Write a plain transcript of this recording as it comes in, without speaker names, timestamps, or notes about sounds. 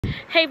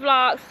Hey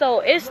vlog, so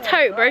it's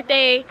Turt's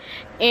birthday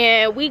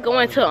and we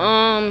going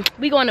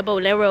to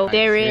Bolero.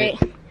 Derek,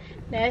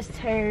 that's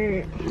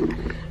Turt.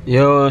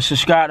 Yo,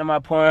 subscribe to my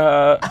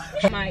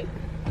Pornhub. Mike.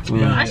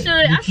 Yeah. I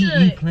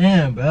should. You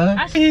playing, bro?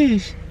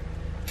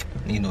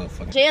 You know it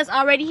fucking. Jay's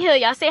already here.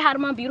 Y'all say hi to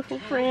my beautiful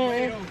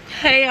friend.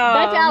 Hey y'all.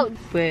 Back out.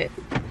 But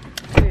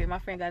my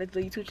friend got his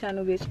YouTube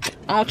channel, bitch.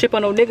 I don't trip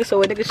on no nigga, so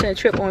a nigga shouldn't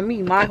trip on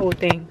me. My whole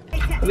thing.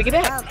 We get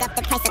back. Up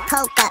the price of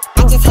coke up.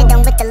 I just hit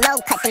them with the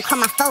low cuts and call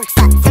my folks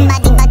up.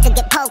 Somebody about to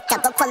get poked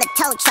up, go call a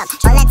tow truck.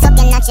 All that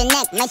talking out your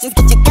neck, might just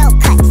get your dough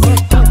cut.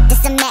 This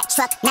a Mack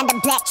truck, not a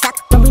black truck.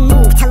 When we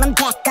move, tell them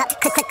back up,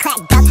 click a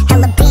clack up.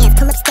 Hella bands,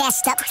 pull up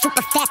stashed up,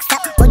 super facts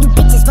up. All you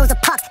bitches, Rosa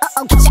Parks,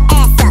 get your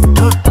ass up.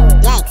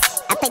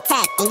 Yikes, I play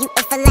tag and you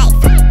it for life.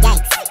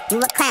 Yikes, you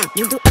a clown,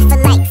 you do it for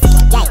life.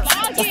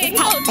 Yikes, this is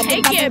tight, but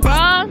Take it,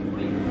 bro.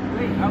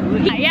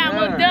 Yeah,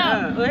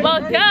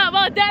 most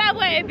dub, that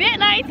way, bit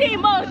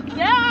 19, most dub.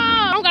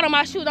 I don't got on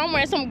my shoes, I'm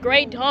wearing some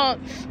gray dunks.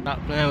 Stop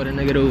playing with a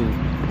nigga, dude.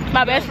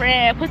 My best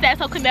friend, puts that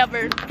so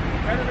clever.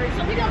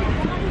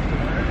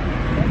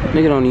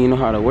 Nigga don't even know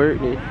how to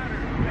work it.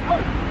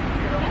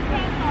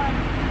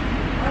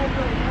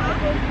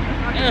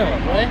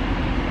 Damn, boy.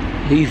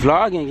 He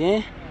vlogging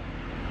again.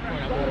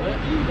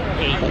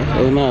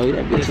 Hey man, we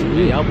that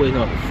bitch. Y'all boys know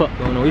what the fuck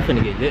going on. We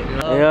finna get lit.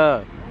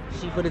 Yeah.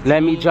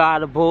 Let me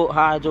drive the boat,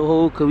 hide your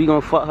hoe, cause we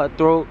gonna fuck her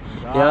throat.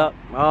 Yup,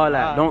 all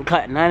that. Don't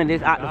cut none of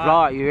this out the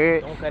vlog, you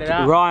heard? Don't cut it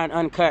out. Raw and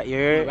uncut, you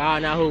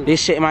heard? This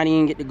shit might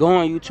even get to go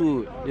on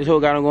YouTube. This hoe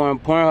gotta go on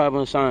Pornhub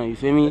or something, you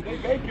feel me?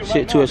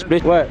 Shit to a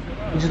split. What?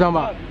 What you talking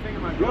about?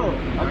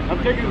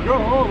 I'm taking the girl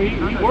home. He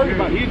worried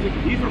about it.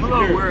 He's a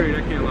little worried.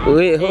 I can't lie.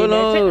 Wait, hold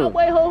on.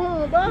 Wait, hold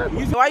on, bro.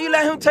 Why you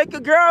let him take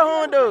your girl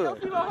home, though?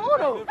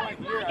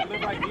 I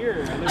live like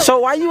here. So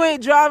why you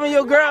ain't driving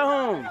your girl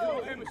home?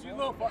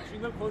 She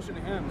live closer to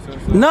him.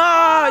 So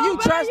Nah, you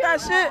trust that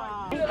shit?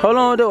 Hold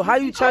on, though. How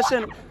you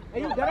trusting?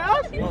 Hey,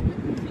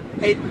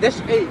 that's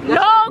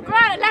No,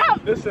 girl,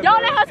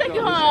 don't let her take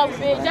you home,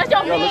 bitch. That's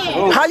your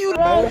man.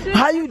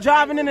 How you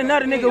driving in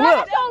another nigga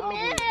whip? That's your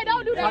man.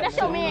 Don't do that. That's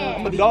your man.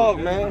 I'm a dog,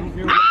 man.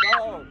 You're a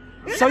dog.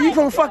 So you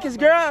gonna fuck his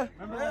girl?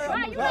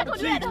 Right, you not gonna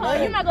do that to her.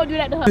 You're not gonna do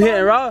that to her. You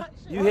hitting raw?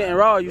 You hitting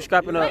raw or you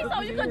scrapping Wait, up?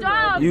 so you can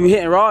drive. You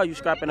hitting raw or you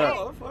scrapping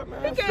up?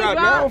 He can't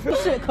drive.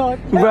 Shit, cuz.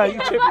 Bro, you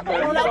tripping,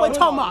 bro. That's what I'm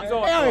talking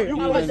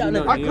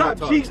about. I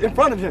clapped cheeks in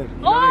front of him.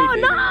 Oh,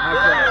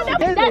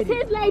 no. That's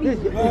his lady.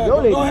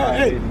 Go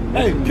ahead.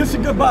 Hey, kiss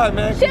her goodbye,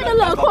 man. She a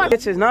little court.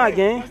 Bitch is not,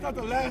 gang. That's not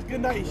the last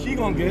good night she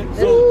gonna get.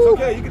 So it's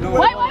okay. You can do it.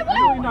 Wait.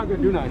 You're not gonna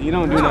do nothing. You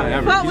don't do nothing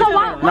ever. So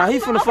why Nah, he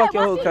finna fuck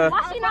your hoe, cuz.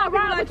 Why she not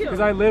riding with you? Because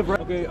I live right.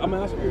 Okay, I'm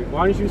gonna ask you.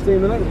 Why didn't you stay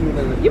in the night with me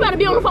then? You better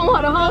be on the phone with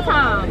her the whole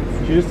time.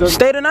 She just doesn't.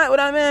 Stay the night with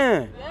that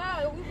man.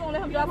 Yeah, we gonna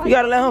let him drive. You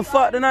gotta let him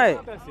fuck tonight.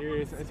 Not that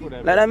serious. It's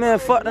whatever. Let that man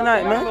fuck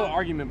tonight, We had a man. little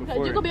argument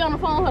before. You could be on the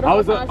phone with her the I whole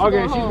was time.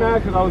 okay. She's mad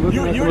because I was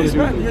looking at you already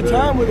spent your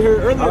time with her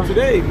earlier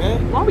today,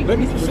 man. Let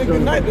me just say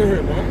good night to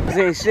her, man. This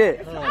ain't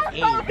shit. I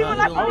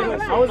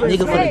was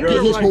Nigga finna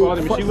get his whole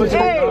She fuck. looks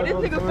Hey, this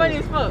nigga funny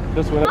as fuck.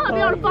 That's You gotta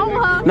be on the phone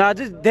with her. Nah,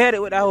 just dead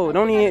it with that hoe.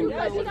 Don't even.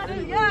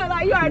 Yeah,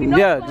 like you already know.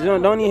 Yeah, just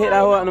don't even hit that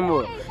hoe out no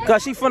more.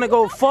 Cause she finna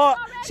go fuck.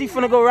 She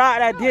finna go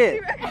ride that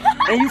dick.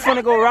 And you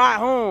finna go ride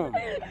home.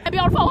 Be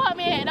on the phone with her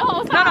man the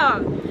whole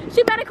time.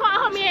 She better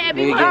call her man and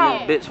be Nigga with her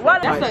getting man. a bitch.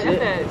 What?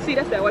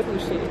 That's that white people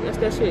shit. That's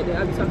that shit that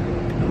I be talking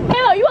about.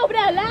 Hello, you over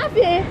there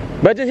laughing?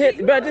 But just hit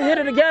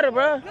it together,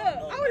 bro. Look,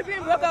 I would've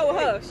been broke out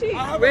with her. She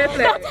red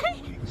flag.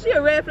 She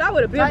a red flag. I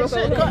would've been broke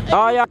out with her.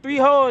 All y'all 3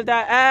 hoes,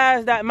 that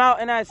ass, that mouth,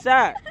 and that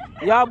sack.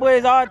 Y'all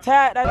boys all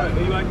tapped. Do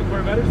you like the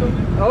Corvette or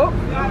something? Oh.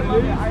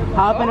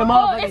 Hop in the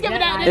It's giving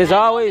that. It's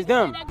always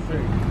them.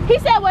 He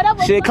said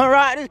whatever. Shit, come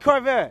ride this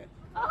Corvette.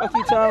 What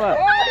you talking about?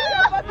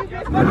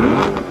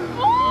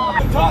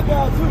 Top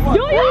down too.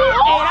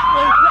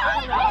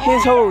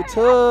 His whole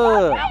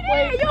tub.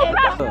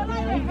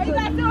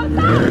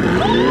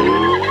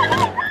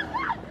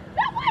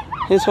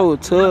 His whole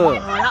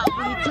tub.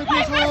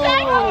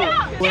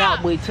 That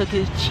boy took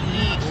his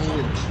cheeks.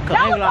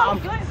 I'm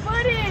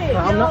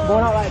not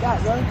going out like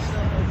that, bro.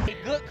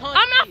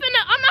 I'm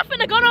not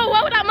finna go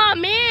nowhere without my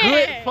man.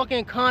 Good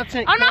fucking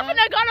content. I'm not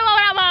finna go nowhere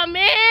without my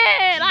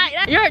man.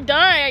 Like, you're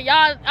done,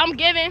 y'all. I'm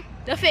giving.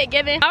 The fit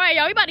giving. All right,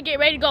 y'all. We about to get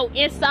ready to go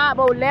inside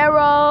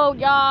Bolero,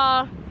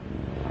 y'all.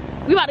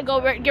 We about to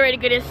go get ready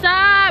to get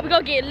inside. We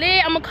gonna get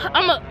lit. I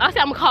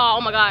said I'm gonna call.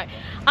 Oh my god.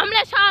 I'm gonna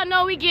let y'all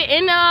know we get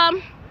in.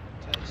 I'm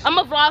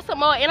gonna vlog some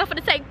more, and I'm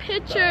gonna take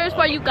pictures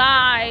for you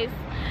guys.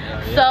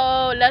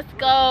 So let's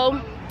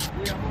go.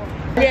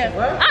 Yeah.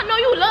 I know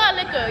you love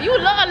liquor. You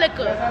love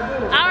liquor.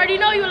 I already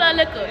know you love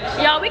liquor.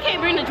 Y'all, we can't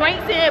bring the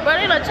drinks in, bro.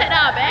 They done checked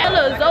out bad.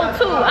 Little Zoe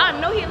too. I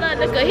know he love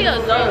liquor. He a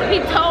Zoe. He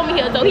told me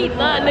he a Zoe. He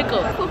love liquor.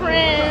 Beautiful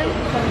friends.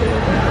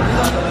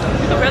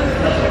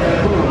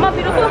 My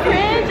beautiful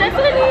friend, Jessie.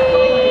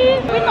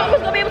 We thought we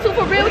was gonna be able to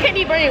for real. We can't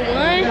even bring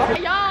one.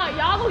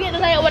 Y'all go get the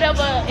lay or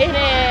whatever in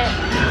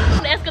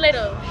the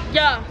escalator.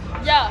 Yeah.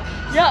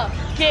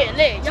 Get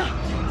lit. Yeah.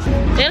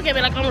 They look at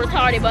me like I'm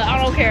retarded, but I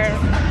don't care.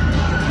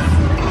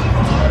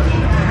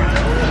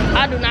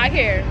 I do not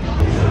care.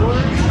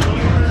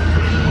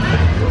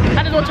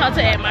 I just want y'all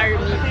to admire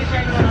me.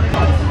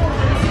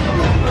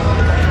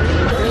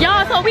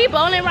 Y'all, so we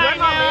bowling right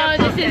now.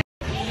 This is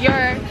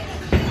your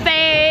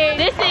fave.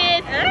 This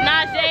is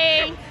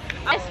Najee,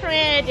 best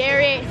friend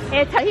Derek.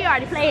 And he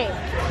already played. I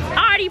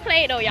already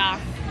played though, y'all.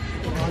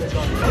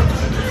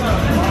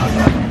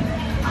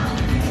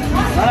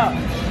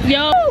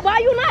 Yo, why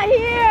you not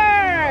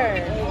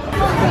here?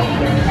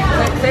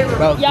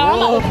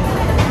 Y'all,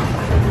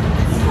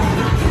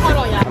 hold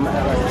on, y'all.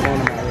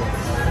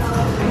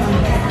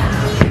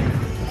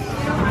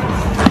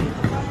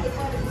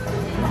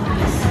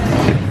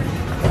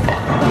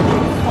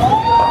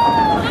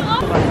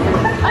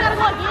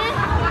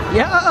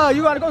 Yeah,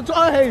 you gotta go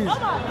twice. Oh my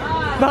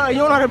God. Bro, you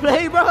don't know how to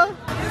play, bro?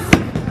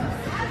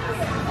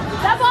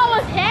 That ball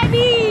was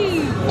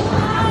heavy.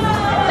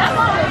 That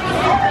ball was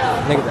heavy.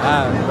 Niggas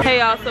eyes. Hey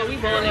y'all, so we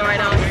bowling right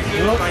now.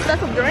 That's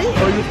some drink?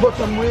 Or you put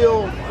some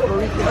real Puerto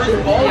Rican shit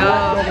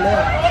over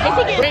there. Is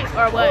he getting drinks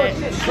or what?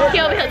 He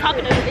over here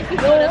talking to us. Is he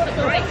giving us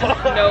some drinks?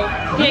 No,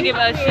 he can't give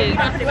us shit.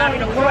 Like he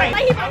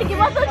about to give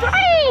us a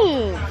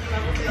drink.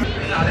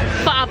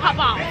 Pop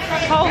off.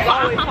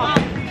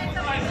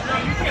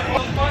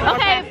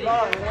 Okay.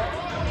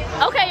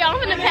 Okay, y'all, I'm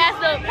gonna pass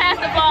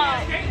the ball.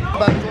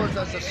 Back towards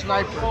us a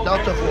sniper,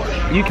 Delta Force.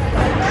 You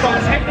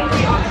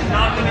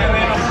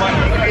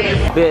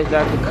bitch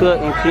got to cook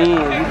and clean. You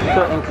can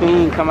cook and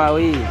clean, come out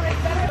with you.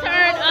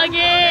 Turn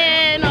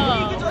again.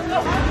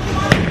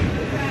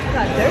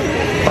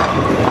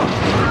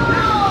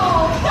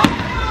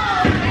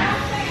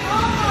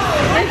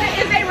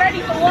 Is they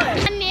ready for what?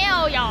 My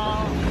nail,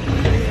 y'all.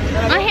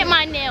 I hit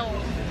my nail.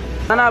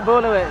 I'm not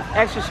bowling with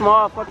extra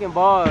small fucking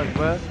balls,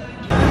 bro.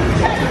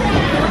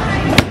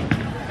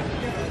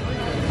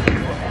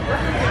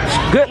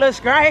 Good little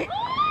strike.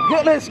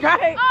 Good little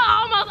strike.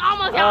 Oh,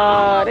 almost,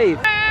 y'all. They.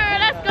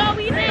 Let's go,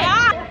 we did.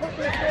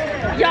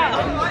 Yeah.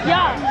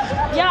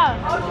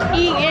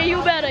 Yeah,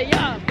 you better,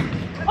 yeah.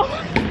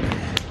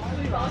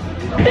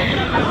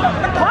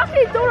 Why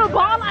she threw the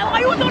ball like? Why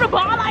you threw the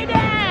ball like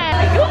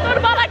that? You threw the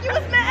ball like you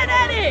was mad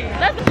at it.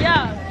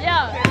 Yeah.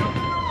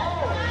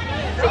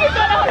 She threw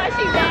that like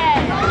she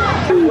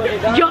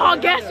mad. Y'all,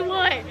 guess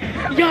what?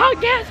 Y'all,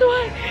 guess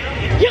what?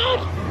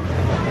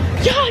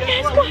 Y'all,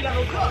 guess what?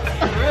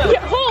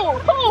 Yeah, who?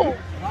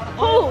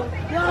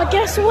 Y'all,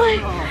 guess what?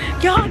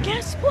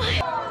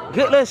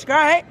 Good little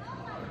strike.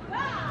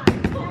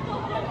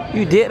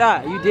 You did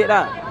that.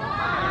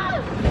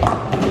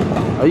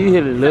 Oh, you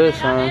hit a little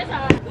son.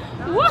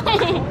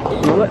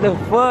 What the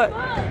fuck?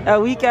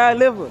 That weak ass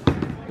liver.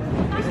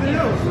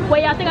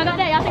 Wait, y'all think I got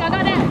that?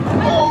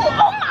 Oh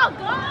my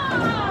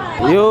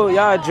God! Yo,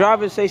 y'all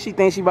driver say she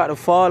thinks she about to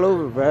fall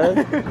over, bro.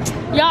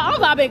 Y'all, I'm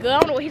vibing good. I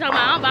don't know what he's talking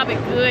about. I'm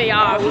vibing good,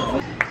 y'all.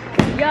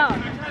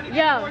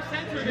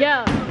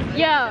 Yeah.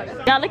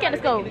 Y'all, look at the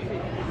scope.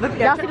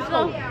 Y'all see the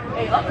scope?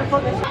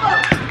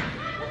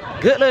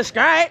 Good little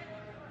strike.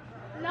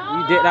 No.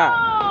 You did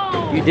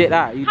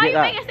that. How you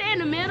make it stay in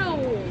the middle?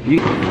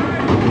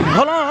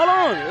 Hold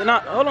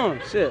on. Hold on.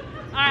 Shit.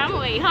 Alright, I'm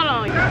gonna wait. Hold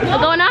on. We're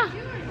going now?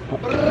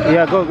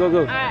 Yeah, go.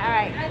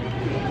 Alright.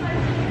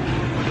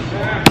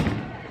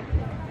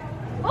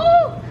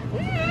 Ooh!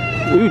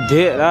 You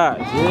did that,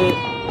 shit.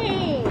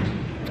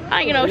 I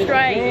ain't get no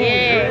strike,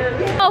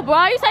 yeah. Oh,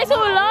 bro, you say too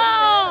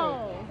long.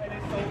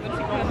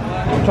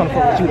 I'm trying to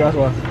fuck with you, that's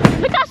why.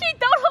 Look how she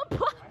threw the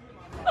ball.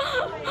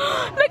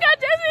 Look how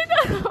Jesse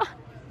threw the ball.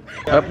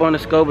 Up on the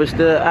scope, but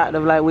still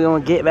active like we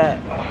don't get back.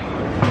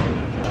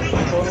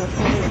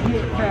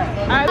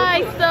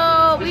 Alright,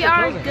 so we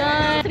are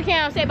done. To the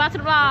camera, say bye to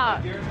the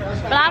vlog.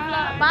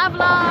 Bye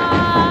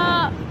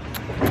vlog.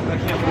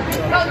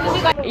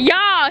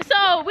 Y'all,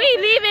 so we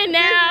leaving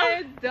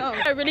now.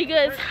 A really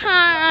good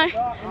time.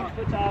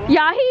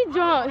 Y'all, he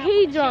drunk.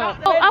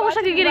 Oh, I wish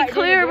I could get it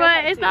clear,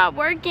 but it's not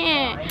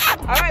working.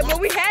 Alright, but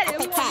we had it.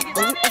 You do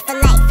it for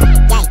life,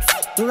 yikes.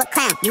 You a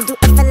clown, you do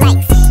it for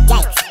life,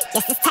 yikes.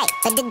 Yes, it's tight,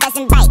 but it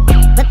doesn't bite.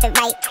 Whip it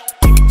right,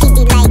 he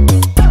be like,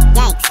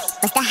 yikes.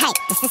 What's the hype?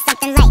 This is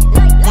something light,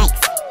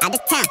 yikes. Out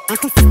of town on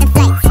consistent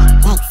flights,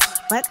 yikes.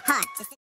 Work hard.